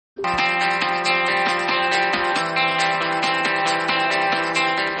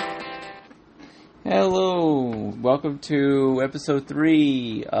Hello, welcome to episode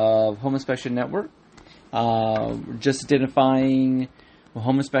 3 of Home Inspection Network. We're just identifying what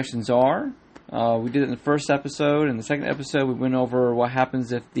home inspections are. We did it in the first episode. In the second episode, we went over what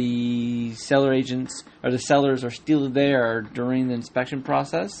happens if the seller agents or the sellers are still there during the inspection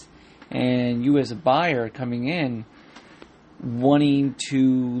process, and you as a buyer coming in wanting to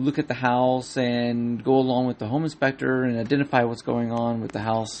look at the house and go along with the home inspector and identify what's going on with the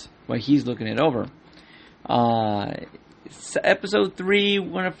house while he's looking it over. Episode 3,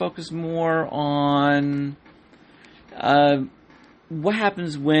 we're going to focus more on what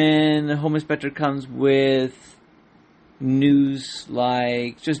happens when the home inspector comes with news,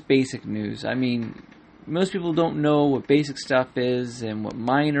 like just basic news. I mean, most people don't know what basic stuff is and what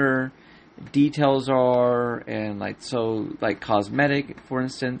minor details are, and like cosmetic, for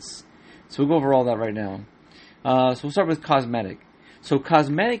instance. So we'll go over all that right now. So we'll start with cosmetic. So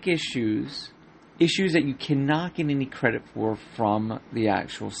cosmetic issues that you cannot get any credit for from the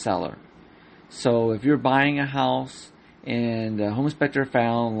actual seller. So if you're buying a house and the home inspector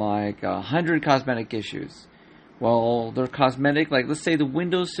found like 100 cosmetic issues, well, they're cosmetic. Like, let's say the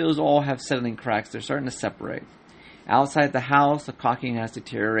windowsills all have settling cracks. They're starting to separate. Outside the house, the caulking has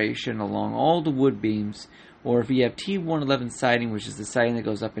deterioration along all the wood beams. Or if you have T111 siding, which is the siding that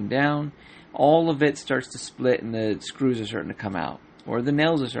goes up and down, all of it starts to split and the screws are starting to come out. Or the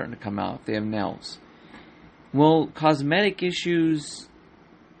nails are starting to come out if they have nails. Well, cosmetic issues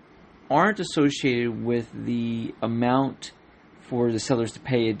aren't associated with the amount for the sellers to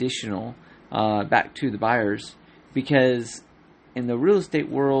pay additional back to the buyers, because in the real estate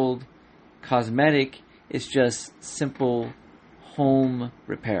world, cosmetic is just simple home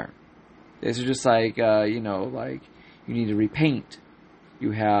repair. This is just like, like you need to repaint.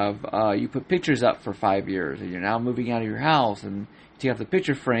 You have you put pictures up for 5 years, and you're now moving out of your house, and you take off the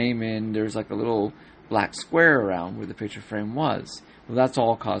picture frame, and there's like a little black square around where the picture frame was. Well, that's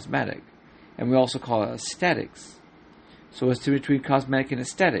all cosmetic, and we also call it aesthetics. So what's between cosmetic and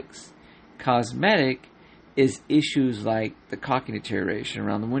aesthetics? Cosmetic is issues like the caulking deterioration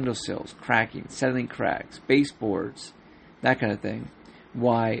around the windowsills, cracking, settling cracks, baseboards, that kind of thing.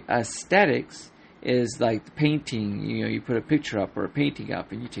 Why aesthetics is like the painting. You put a picture up or a painting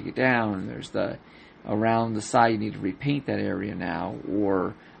up and you take it down, and there's around the side you need to repaint that area now,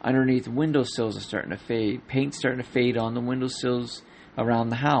 or underneath the windowsills are starting to fade. Paint's starting to fade on the windowsills around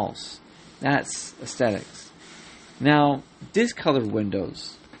the house. That's aesthetics. Now, discolored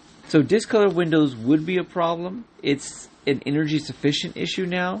windows. So discolored windows would be a problem. It's an energy sufficient issue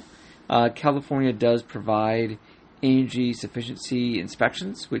now. California does provide energy sufficiency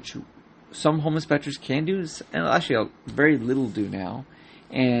inspections, which some home inspectors can do, and actually very little do now.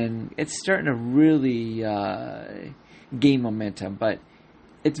 And it's starting to really gain momentum, but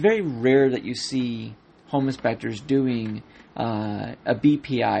it's very rare that you see home inspectors doing a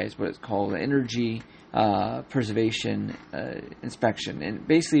BPI, is what it's called, an energy preservation inspection. And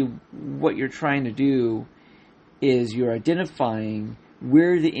basically what you're trying to do is you're identifying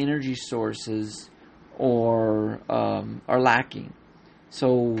where the energy sources are lacking.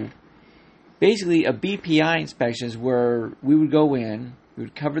 So basically a BPI inspection is where we would go in, we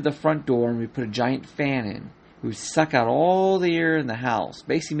would cover the front door, and we'd put a giant fan in. We would suck out all the air in the house,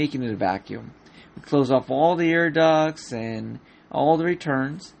 basically making it a vacuum. We'd close off all the air ducts and all the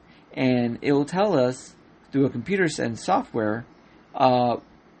returns, and it will tell us through a computer and software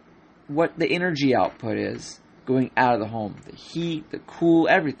what the energy output is going out of the home, the heat, the cool,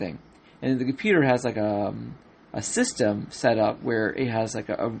 everything. And the computer has like a system set up where it has like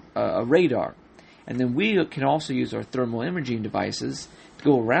a radar, and then we can also use our thermal imaging devices to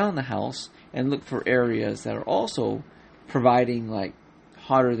go around the house and look for areas that are also providing like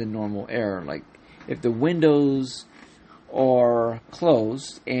hotter than normal air. Like if the windows are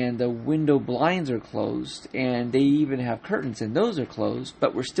closed and the window blinds are closed and they even have curtains and those are closed,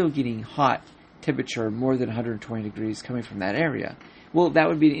 but we're still getting hot temperature more than 120 degrees coming from that area, well, that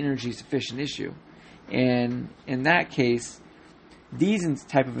would be an energy sufficient issue. And in that case, these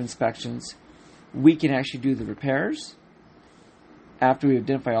type of inspections, we can actually do the repairs. After we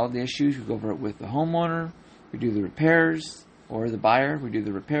identify all the issues, we go over it with the homeowner, we do the repairs, or the buyer, we do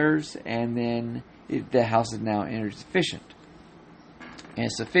the repairs, and then the house is now energy sufficient. And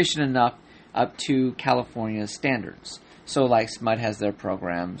it's sufficient enough up to California standards. So like SMUD has their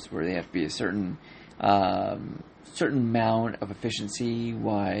programs where they have to be a certain amount of efficiency.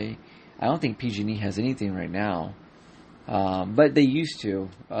 Why I don't think PG&E has anything right now. But they used to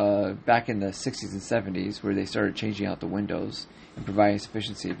back in the 60s and 70s, where they started changing out the windows. and providing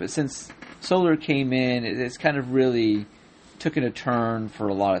sufficiency. But since solar came in, it's kind of really took a turn for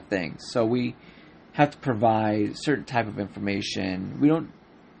a lot of things. So we have to provide certain type of information. We don't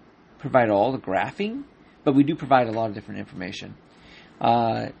provide all the graphing, but we do provide a lot of different information.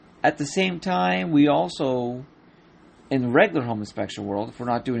 At the same time, we also, in the regular home inspection world, if we're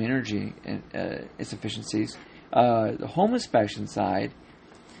not doing energy insufficiencies, the home inspection side,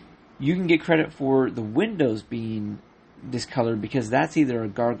 you can get credit for the windows being discolored because that's either a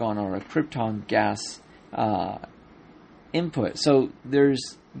Gargon or a Krypton gas input. So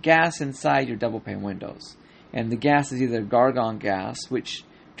there's gas inside your double pane windows, and the gas is either Gargon gas, which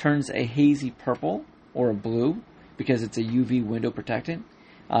turns a hazy purple or a blue because it's a UV window protectant.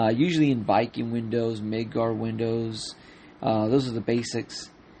 Usually in Viking windows, Midgard windows, those are the basics,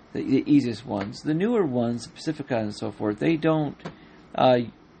 the easiest ones. The newer ones, Pacifica and so forth, they don't.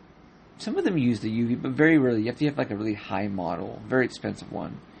 Some of them use the UV, but very rarely. You have to have like a really high model, very expensive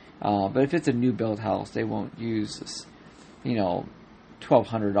one. But if it's a new build house, they won't use this,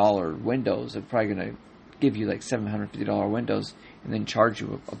 $1,200 windows. They're probably going to give you like $750 windows and then charge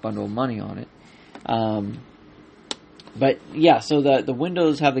you a bundle of money on it. But yeah, so the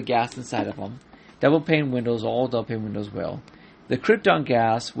windows have the gas inside of them. Double pane windows, all double pane windows will. The Krypton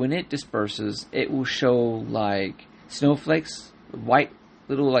gas, when it disperses, it will show like snowflakes, white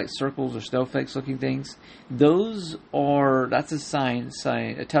little like circles or snowflakes looking things. That's a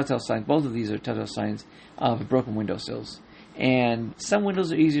telltale sign. Both of these are telltale signs of broken windowsills. And some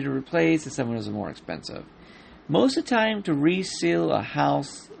windows are easier to replace and some windows are more expensive. Most of the time to reseal a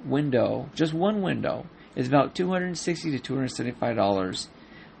house window, just one window, is about $260 to $275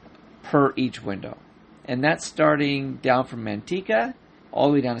 per each window. And that's starting down from Manteca all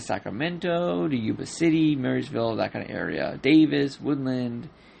the way down to Sacramento, to Yuba City, Marysville, that kind of area. Davis, Woodland,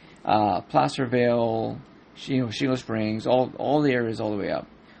 Placerville, Shingle Springs, all the areas all the way up.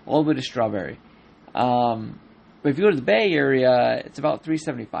 All the way to Strawberry. But if you go to the Bay Area, it's about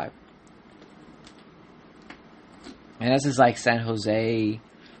 $375. And this is like San Jose,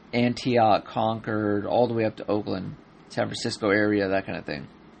 Antioch, Concord, all the way up to Oakland, San Francisco area, that kind of thing.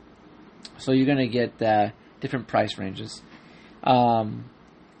 So you're going to get different price ranges. And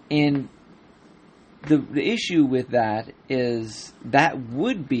the issue with that is that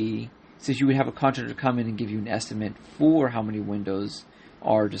would be, since you would have a contractor come in and give you an estimate for how many windows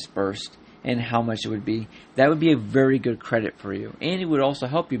are dispersed and how much it would be, that would be a very good credit for you. And it would also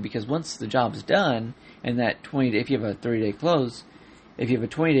help you because once the job's done, and that 20-day, if you have a 30-day close, if you have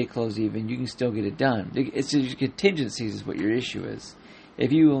a 20-day close even, you can still get it done. It's your contingencies is what your issue is.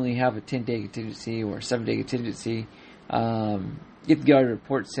 If you only have a 10-day contingency or a 7-day contingency, you have to get all your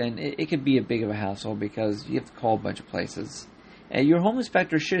reports in. It can be a big of a hassle because you have to call a bunch of places. Your home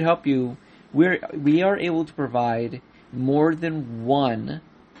inspector should help you. We are able to provide more than one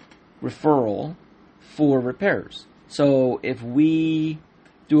referral for repairs. So if we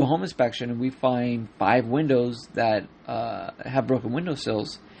do a home inspection and we find 5 windows that have broken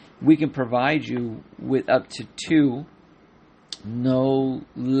windowsills, we can provide you with up to 2, no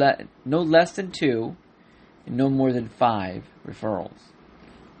less than 2, and no more than 5 referrals,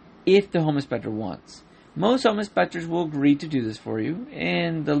 if the home inspector wants. Most home inspectors will agree to do this for you,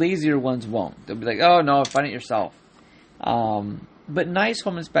 and the lazier ones won't. They'll be like, oh no, find it yourself. But nice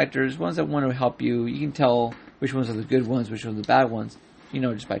home inspectors, ones that want to help you, you can tell which ones are the good ones, which ones are the bad ones,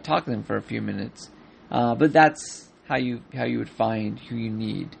 just by talking to them for a few minutes. But that's how you would find who you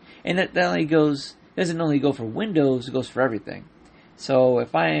need. And that doesn't only go for windows, it goes for everything. So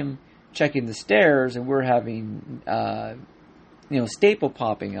if I'm checking the stairs and we're having staple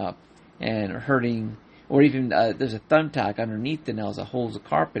popping up and hurting, or even there's a thumbtack underneath the nails that holds the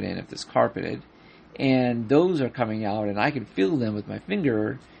carpet in if it's carpeted, and those are coming out and I can feel them with my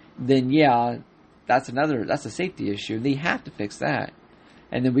finger, then yeah, that's a safety issue. They have to fix that.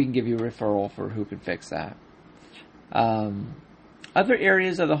 And then we can give you a referral for who can fix that. Other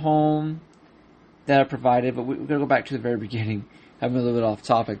areas of the home that are provided, but we're going to go back to the very beginning. I'm a little bit off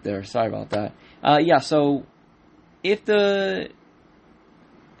topic there. Sorry about that. So if the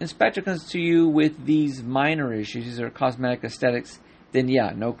inspector comes to you with these minor issues, these are cosmetic aesthetics, then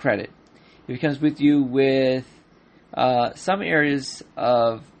yeah, no credit. If he comes with you with some areas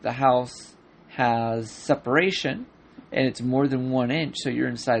of the house has separation, and it's more than 1 inch, so you're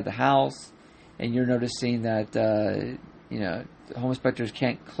inside the house, and you're noticing that the home inspectors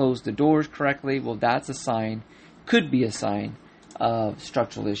can't close the doors correctly, well, that's a sign, could be a sign of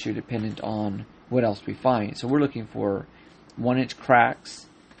structural issue dependent on what else we find. So we're looking for 1 inch cracks,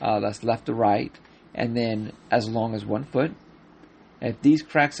 that's left to right, and then as long as 1 foot. If these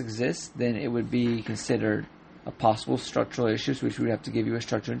cracks exist, then it would be considered possible structural issues, which we would have to give you a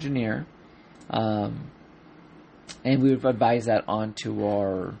structural engineer. And we would advise that onto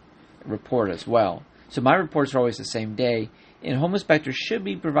our report as well. So my reports are always the same day, and home inspectors should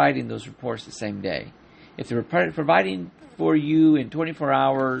be providing those reports the same day. If they're providing for you in 24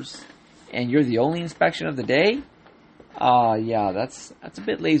 hours and you're the only inspection of the day, yeah, that's a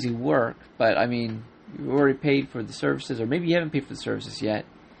bit lazy work. But I mean, you've already paid for the services, or maybe you haven't paid for the services yet,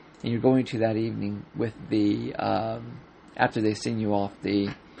 and you're going to that evening with the after they send you off the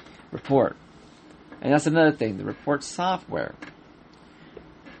report. And that's another thing, the report software.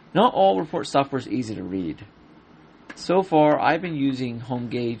 Not all report software is easy to read. So far, I've been using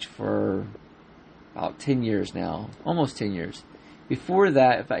HomeGauge for about 10 years now. Almost 10 years. Before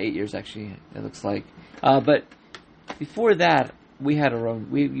that, about 8 years actually, it looks like. But before that, we had our own.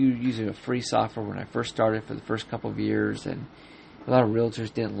 We were using a free software when I first started for the first couple of years. And a lot of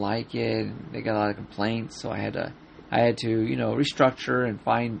realtors didn't like it. And they got a lot of complaints. So I had to restructure and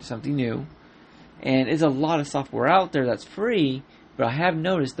find something new. And there's a lot of software out there that's free. But I have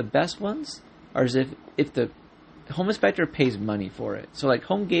noticed the best ones are as if the home inspector pays money for it. So like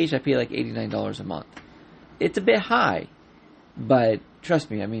HomeGauge, I pay like $89 a month. It's a bit high, but trust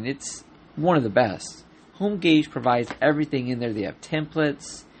me, I mean, it's one of the best. HomeGauge provides everything in there. They have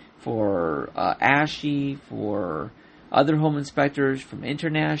templates for ASHI, for other home inspectors, from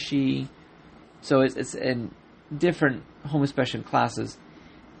InterNASHI. So it's in different home inspection classes.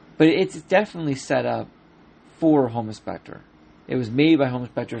 But it's definitely set up for a home inspector. It was made by home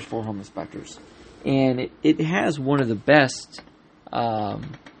inspectors for home inspectors. And it has one of the best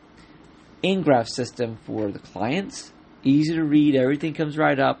in-graph system for the clients. Easy to read. Everything comes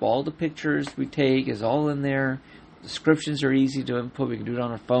right up. All the pictures we take is all in there. Descriptions are easy to input. We can do it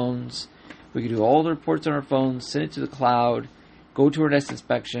on our phones. We can do all the reports on our phones, send it to the cloud, go to our next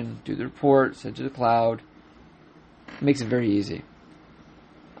inspection, do the report, send it to the cloud. It makes it very easy.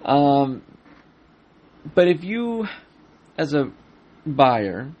 But if you, as a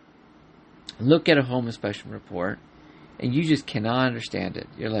buyer, look at a home inspection report and you just cannot understand it.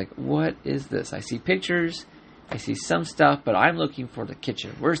 You're like, what is this? I see pictures, I see some stuff, but I'm looking for the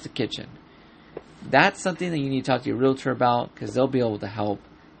kitchen. Where's the kitchen? That's something that you need to talk to your realtor about, because they'll be able to help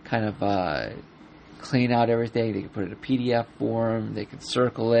kind of clean out everything. They can put it in a PDF form, they can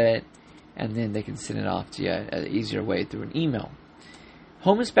circle it, and then they can send it off to you an easier way through an email.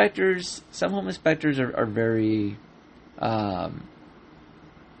 Home inspectors, some home inspectors are very...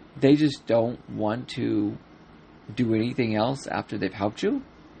 they just don't want to do anything else after they've helped you.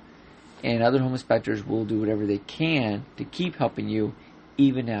 And other home inspectors will do whatever they can to keep helping you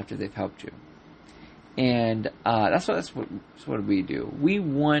even after they've helped you. And that's what we do. We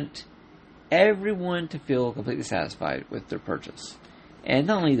want everyone to feel completely satisfied with their purchase. And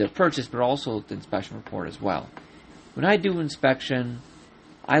not only their purchase, but also the inspection report as well. When I do inspection,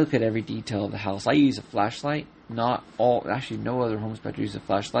 I look at every detail of the house. I use a flashlight. No other home inspector uses a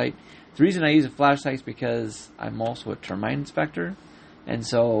flashlight. The reason I use a flashlight is because I'm also a termite inspector. And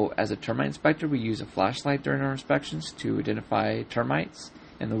so, as a termite inspector, we use a flashlight during our inspections to identify termites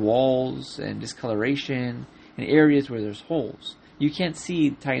in the walls and discoloration and areas where there's holes. You can't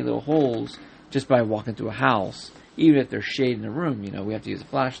see tiny little holes just by walking through a house, even if there's shade in the room. We have to use a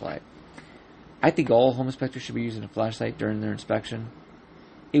flashlight. I think all home inspectors should be using a flashlight during their inspection.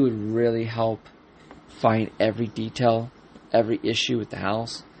 It would really help find every detail, every issue with the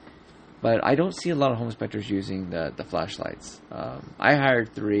house. But I don't see a lot of home inspectors using the flashlights. I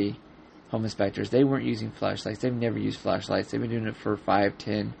hired 3 home inspectors. They weren't using flashlights. They've never used flashlights. They've been doing it for 5,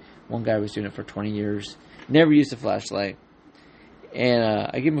 10. One guy was doing it for 20 years. Never used a flashlight. And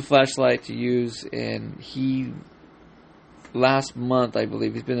I gave him a flashlight to use, and last month, I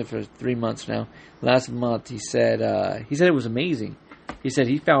believe, he's been there for 3 months now. Last month, he said it was amazing. He said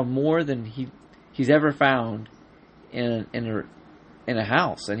he found more than he's ever found in a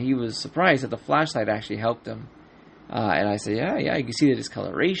house, and he was surprised that the flashlight actually helped him. And I said, yeah, you can see the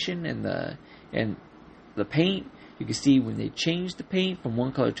discoloration and the paint. You can see when they changed the paint from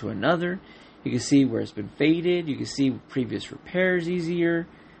one color to another. You can see where it's been faded. You can see previous repairs easier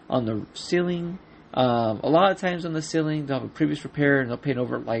on the ceiling. A lot of times on the ceiling, they'll have a previous repair and they'll paint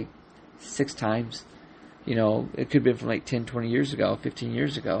over it like 6 times. It could have been from like 10, 20 years ago, 15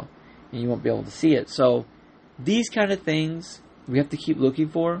 years ago, and you won't be able to see it. So these kind of things we have to keep looking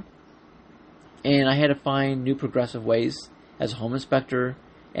for. And I had to find new progressive ways as a home inspector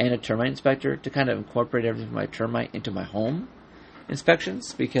and a termite inspector to kind of incorporate everything from my termite into my home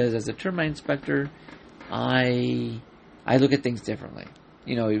inspections. Because as a termite inspector, I look at things differently.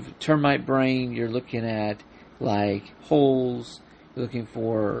 Termite brain, you're looking at like holes, you're looking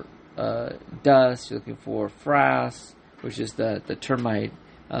for dust. You're looking for frass, which is the termite,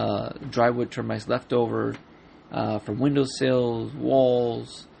 drywood termites left over from windowsills,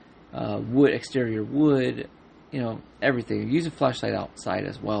 walls, wood, exterior wood, everything. Use a flashlight outside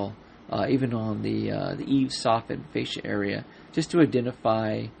as well, even on the eaves, soffit, fascia area, just to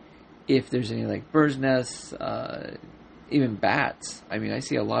identify if there's any like birds' nests, even bats. I mean, I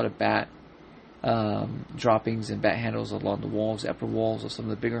see a lot of bat droppings and bat handles along the walls, upper walls of some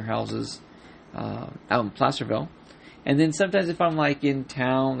of the bigger houses out in Placerville. And then sometimes if I'm like in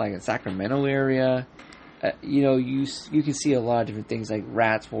town, like in Sacramento area, you can see a lot of different things. Like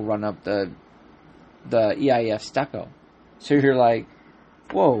rats will run up the EIF stucco, so you're like,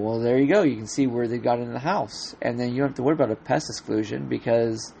 whoa, well there you go. You can see where they got into the house, and then you don't have to worry about a pest exclusion,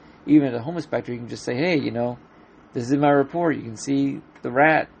 because even at a home inspector, you can just say, hey, this is in my report. You can see the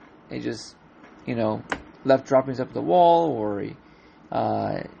rat. He just, left droppings up the wall, or he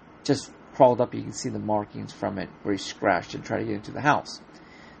just crawled up. You can see the markings from it where he scratched and tried to get into the house.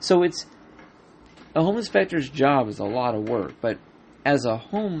 So it's a home inspector's job is a lot of work, but as a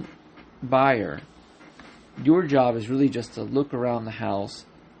home buyer, your job is really just to look around the house,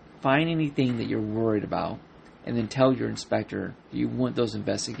 find anything that you're worried about, and then tell your inspector you want those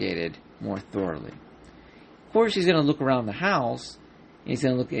investigated more thoroughly. Of course, he's going to look around the house, and he's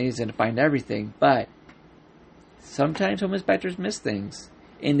going to find everything, but sometimes home inspectors miss things.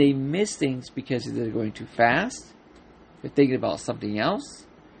 And they miss things because they're going too fast, they're thinking about something else,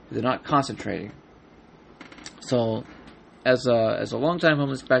 they're not concentrating. So, as a long-time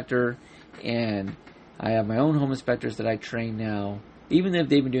home inspector, and I have my own home inspectors that I train now, even if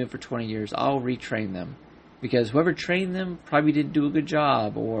they've been doing it for 20 years, I'll retrain them. Because whoever trained them probably didn't do a good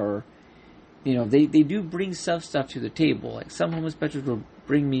job, or, they do bring stuff to the table. Like some home inspectors will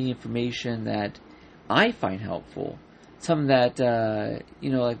bring me information that I find helpful. Something that,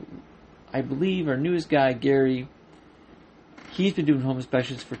 like I believe our newest guy, Gary, he's been doing home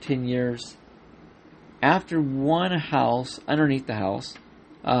inspections for 10 years. After one house, underneath the house,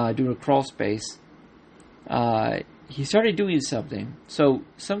 doing a crawl space, he started doing something. So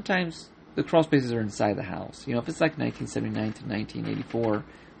sometimes the crawl spaces are inside the house. If it's like 1979 to 1984,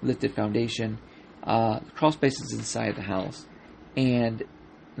 lifted foundation, the crawl space is inside the house and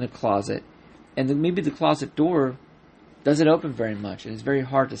in a closet. And then maybe the closet door doesn't open very much, and it's very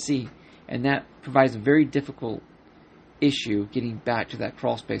hard to see, and that provides a very difficult issue getting back to that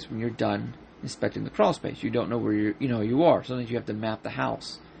crawl space when you're done inspecting the crawl space. You don't know where you are. Sometimes you have to map the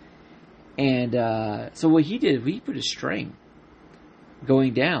house. And so what he did, he put a string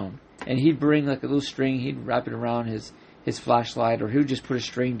going down, and he'd bring like a little string, he'd wrap it around his flashlight, or he would just put a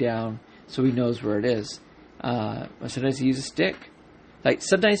string down so he knows where it is. Sometimes he uses a stick. Like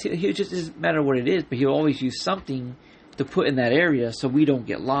sometimes he just doesn't matter what it is, but he'll always use something to put in that area so we don't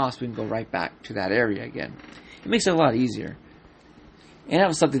get lost. We can go right back to that area again. It makes it a lot easier. And that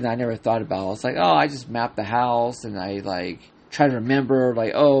was something that I never thought about. I was like, I just map the house and I try to remember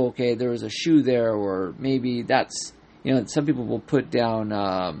okay, there was a shoe there, or maybe that's, some people will put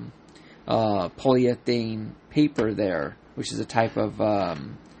down polyethylene paper there, which is a type of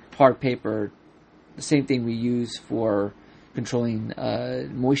hard paper, the same thing we use for controlling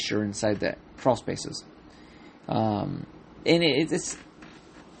moisture inside the crawl spaces. And it's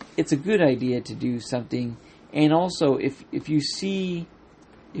a good idea to do something. And also, if you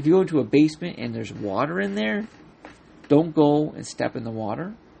go into a basement and there's water in there, don't go and step in the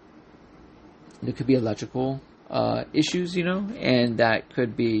water. There could be electrical issues, and that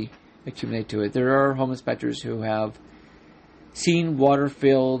could be accumulated to it. There are home inspectors who have seen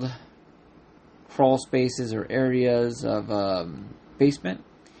water-filled crawl spaces or areas of basement,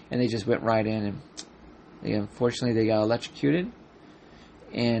 and they just went right in, and unfortunately they got electrocuted,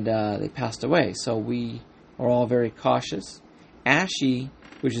 and they passed away. So we are all very cautious. ASHI,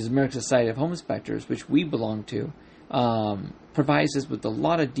 which is American Society of Home Inspectors, which we belong to, provides us with a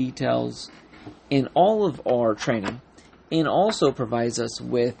lot of details in all of our training, and also provides us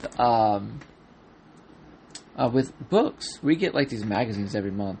with books. We get these magazines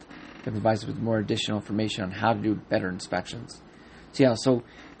every month that provides us with more additional information on how to do better inspections. So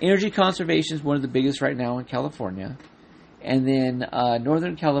energy conservation is one of the biggest right now in California. And then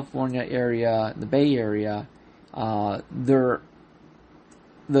Northern California area, the Bay Area, the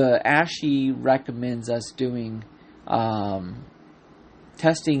ASHI recommends us doing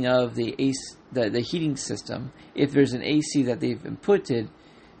testing of the heating system. If there's an AC that they've inputted,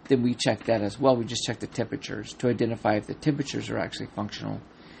 then we check that as well. We just check the temperatures to identify if the temperatures are actually functional.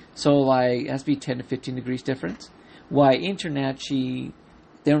 So it has to be 10 to 15 degrees difference. Why InterNACHI,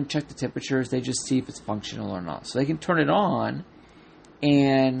 they don't check the temperatures, they just see if it's functional or not. So they can turn it on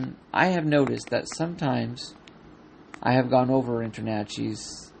And I have noticed that sometimes I have gone over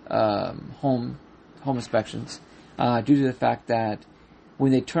Internachi's home inspections due to the fact that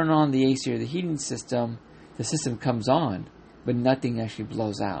when they turn on the AC or the heating system, the system comes on, but nothing actually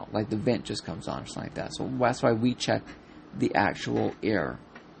blows out. Like the vent just comes on or something like that. So that's why we check the actual air.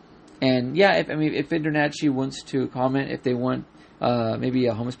 And yeah, if Internachi wants to comment, if they want maybe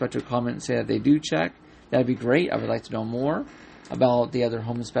a home inspector comment and say that they do check, that'd be great. I would like to know more about the other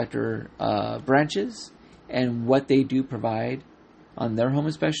home inspector branches and what they do provide on their home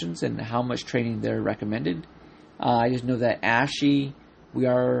inspections and how much training they're recommended. I just know that ASHI, we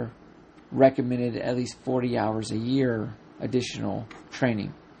are recommended at least 40 hours a year additional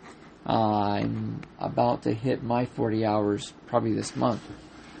training. I'm about to hit my 40 hours probably this month.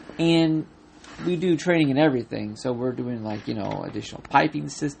 And we do training in everything. So we're doing additional piping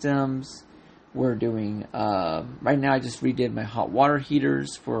systems. We're doing, right now I just redid my hot water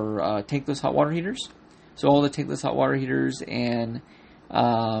heaters for tankless hot water heaters. So all the tankless hot water heaters, and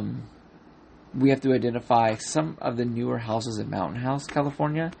we have to identify some of the newer houses in Mountain House,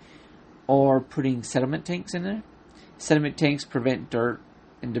 California, are putting sediment tanks in there. Sediment tanks prevent dirt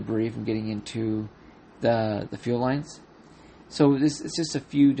and debris from getting into the fuel lines. So it's just a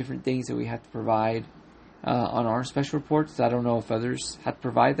few different things that we have to provide on our special reports. I don't know if others have to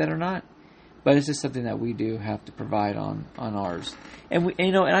provide that or not, but it's just something that we do have to provide on ours. And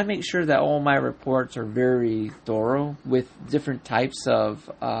and I make sure that all my reports are very thorough with different types of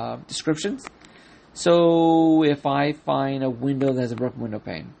descriptions. So if I find a window that has a broken window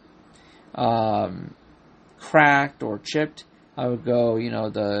pane, cracked or chipped, I would go,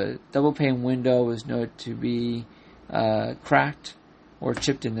 the double pane window is noted to be cracked or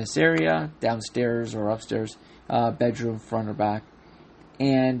chipped in this area, downstairs or upstairs, bedroom, front or back,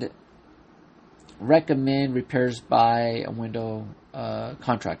 and recommend repairs by a window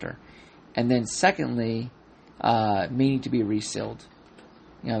contractor. And then secondly, may need to be resealed,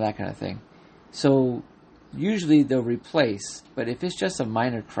 that kind of thing. So usually they'll replace, but if it's just a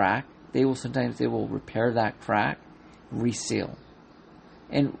minor crack, they will repair that crack, reseal.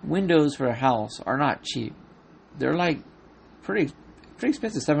 And windows for a house are not cheap. They're like pretty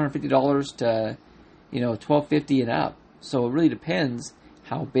expensive, $750 to $1,250 and up. So it really depends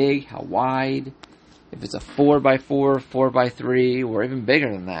how big, how wide. If it's a 4x4, 4x3, or even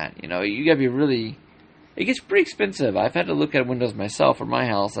bigger than that, you gotta be really. It gets pretty expensive. I've had to look at windows myself for my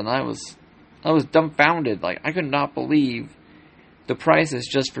house, and I was dumbfounded. Like, I could not believe the prices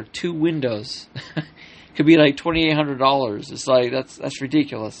just for 2 windows could be like $2,800. It's like that's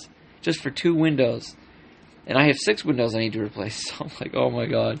ridiculous, just for 2 windows. And I have 6 windows I need to replace. So I'm like, oh my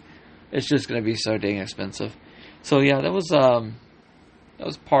god, it's just going to be so dang expensive. So yeah, that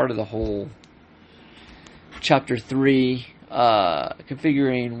was part of the whole chapter 3,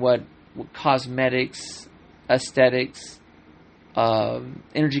 configuring what cosmetics, aesthetics,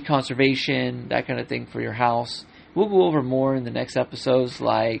 energy conservation, that kind of thing for your house. We'll go over more in the next episodes,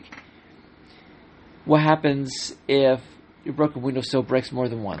 like what happens if your broken windowsill breaks more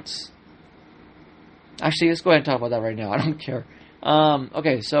than once. Actually, let's go ahead and talk about that right now. I don't care.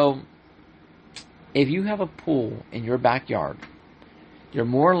 Okay, so if you have a pool in your backyard, you're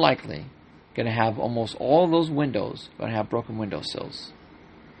more likely going to have almost all those windows going to have broken windowsills.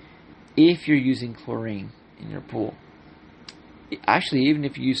 If you're using chlorine in your pool. Actually, even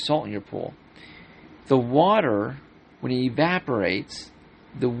if you use salt in your pool. The water, when it evaporates,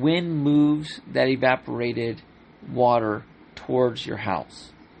 the wind moves that evaporated water towards your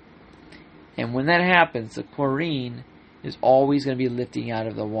house. And when that happens, the chlorine is always going to be lifting out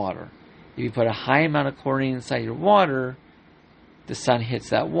of the water. If you put a high amount of chlorine inside your water, the sun hits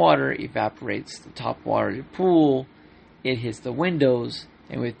that water, evaporates the top water of your pool, it hits the windows,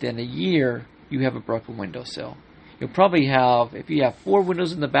 and within a year, you have a broken windowsill. You'll probably have, if you have 4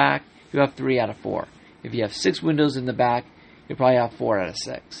 windows in the back, you'll have 3 out of 4. If you have 6 windows in the back, you'll probably have 4 out of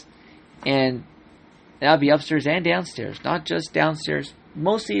 6. And that'll be upstairs and downstairs, not just downstairs.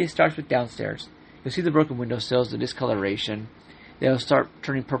 Mostly it starts with downstairs. You'll see the broken windowsills, the discoloration. They'll start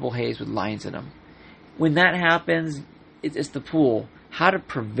turning purple haze with lines in them. When that happens, it's the pool. How to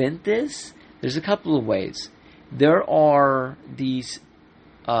prevent this? There's a couple of ways. There are these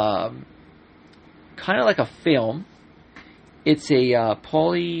kind of like a film. It's a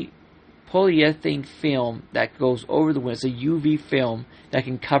polyethylene film that goes over the window. It's a UV film that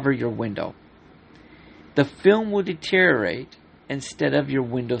can cover your window. The film will deteriorate instead of your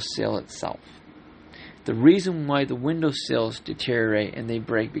windowsill itself. The reason why the windowsills deteriorate and they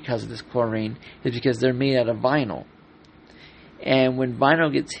break because of this chlorine is because they're made out of vinyl. And when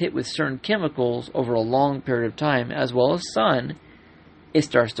vinyl gets hit with certain chemicals over a long period of time, as well as sun, it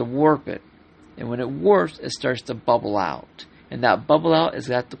starts to warp it. And when it warps, it starts to bubble out. And that bubble out is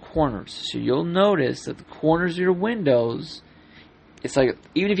at the corners. So you'll notice that the corners of your windows, it's like,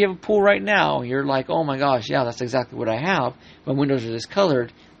 even if you have a pool right now, you're like, oh my gosh, yeah, that's exactly what I have. My windows are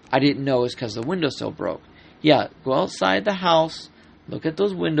discolored. I didn't know it's because the windowsill broke. Yeah, go outside the house, look at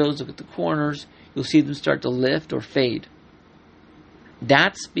those windows, look at the corners. You'll see them start to lift or fade.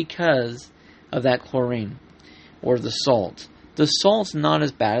 That's because of that chlorine or the salt. The salt's not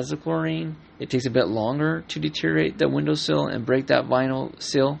as bad as the chlorine. It takes a bit longer to deteriorate the windowsill and break that vinyl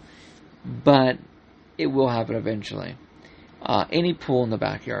sill, but it will happen eventually. Any pool in the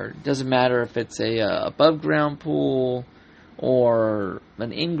backyard. Doesn't matter if it's a above ground pool or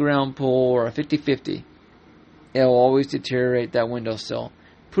an in-ground pool or a 50-50. It'll always deteriorate that windowsill.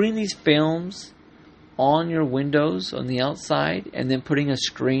 Putting these films on your windows on the outside and then putting a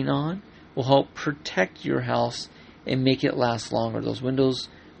screen on will help protect your house and make it last longer. Those windows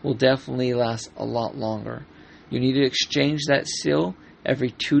will definitely last a lot longer. You need to exchange that seal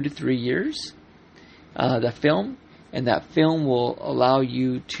every 2 to 3 years, the film, and that film will allow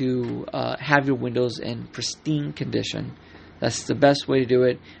you to have your windows in pristine condition. That's the best way to do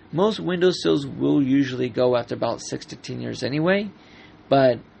it. Most windowsills will usually go after about 6 to 10 years anyway,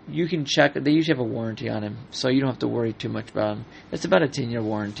 but you can check. They usually have a warranty on them, so you don't have to worry too much about them. It's about a 10-year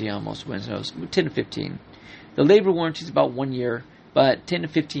warranty on most windows, 10 to 15. The labor warranty is about 1 year, but 10 to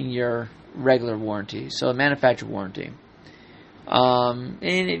 15 year regular warranty, so a manufacturer warranty. And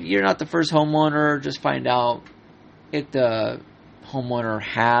if you're not the first homeowner, just find out if the homeowner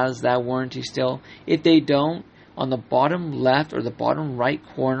has that warranty still. If they don't, on the bottom left or the bottom right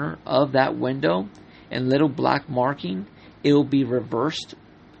corner of that window, in little black marking, it will be reversed.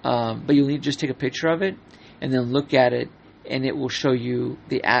 But you'll need to just take a picture of it and then look at it, and it will show you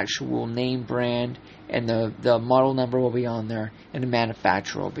the actual name brand, and the model number will be on there, and the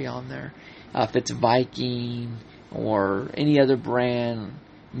manufacturer will be on there. If it's Viking or any other brand,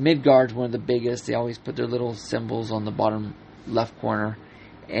 Midgard's one of the biggest. They always put their little symbols on the bottom left corner,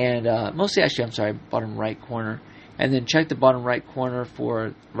 and bottom right corner. And then check the bottom right corner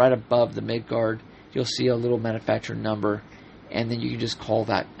for right above the Midgard. You'll see a little manufacturer number, and then you can just call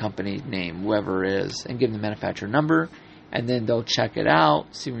that company name, whoever it is, and give them the manufacturer number. And then they'll check it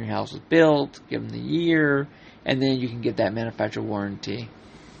out, see when your house was built, give them the year, and then you can get that manufacturer warranty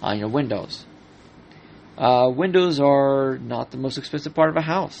on your windows. Windows are not the most expensive part of a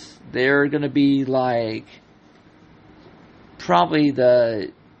house. They're going to be like probably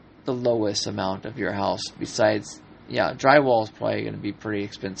the lowest amount of your house. Besides, drywall is probably going to be pretty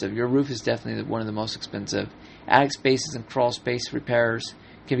expensive. Your roof is definitely one of the most expensive. Attic spaces and crawl space repairs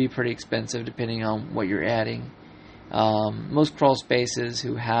can be pretty expensive depending on what you're adding. Most crawl spaces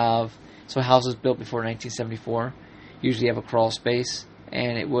houses built before 1974 usually have a crawl space,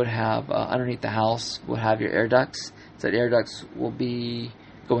 and it would have underneath the house will have your air ducts. So that air ducts will be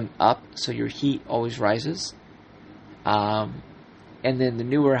going up, so your heat always rises. And then the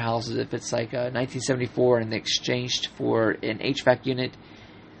newer houses, if it's like 1974 and they exchanged for an HVAC unit,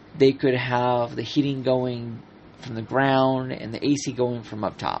 they could have the heating going from the ground and the AC going from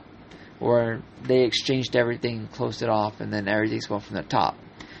up top. Or they exchanged everything, closed it off, and then everything's going from the top.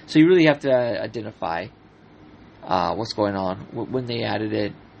 So you really have to identify what's going on when they added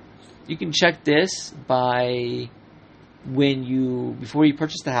it. You can check this by before you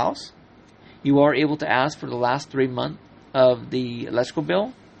purchase the house, you are able to ask for the last 3 months of the electrical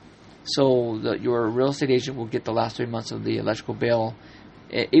bill. So your real estate agent will get the last 3 months of the electrical bill,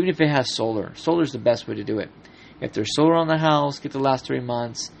 even if it has solar. Solar is the best way to do it. If there's solar on the house, get the last 3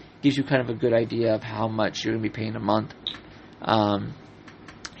 months. Gives you kind of a good idea of how much you're going to be paying a month.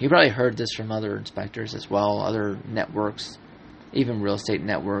 You probably heard this from other inspectors as well, other networks, even real estate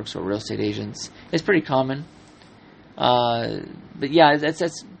networks or real estate agents. It's pretty common. But yeah,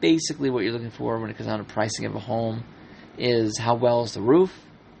 that's basically what you're looking for when it comes down to pricing of a home, is how well is the roof,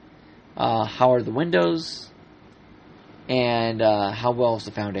 how are the windows, and how well is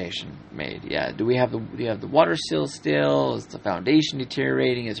the foundation made? Yeah, do you have the water seal still? Is the foundation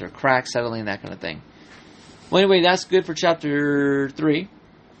deteriorating? Is there cracks settling? That kind of thing. Well, anyway, that's good for chapter 3.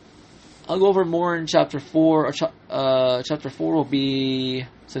 I'll go over more in chapter 4. Chapter 4 will be,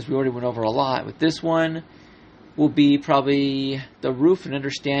 since we already went over a lot with this one, will be probably the roof and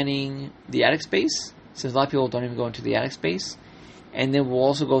understanding the attic space, since a lot of people don't even go into the attic space. And then we'll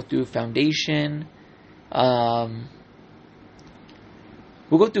also go through foundation. We'll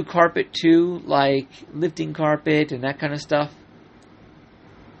go through carpet too, like lifting carpet and that kind of stuff.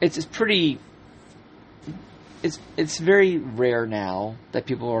 It's very rare now that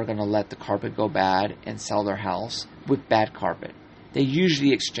people are going to let the carpet go bad and sell their house with bad carpet. they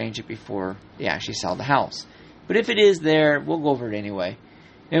usually exchange it before they actually sell the house. But if it is there, we'll go over it anyway.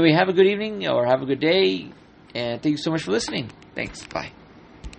 Anyway, have a good evening or have a good day, and thank you so much for listening. Thanks. Bye.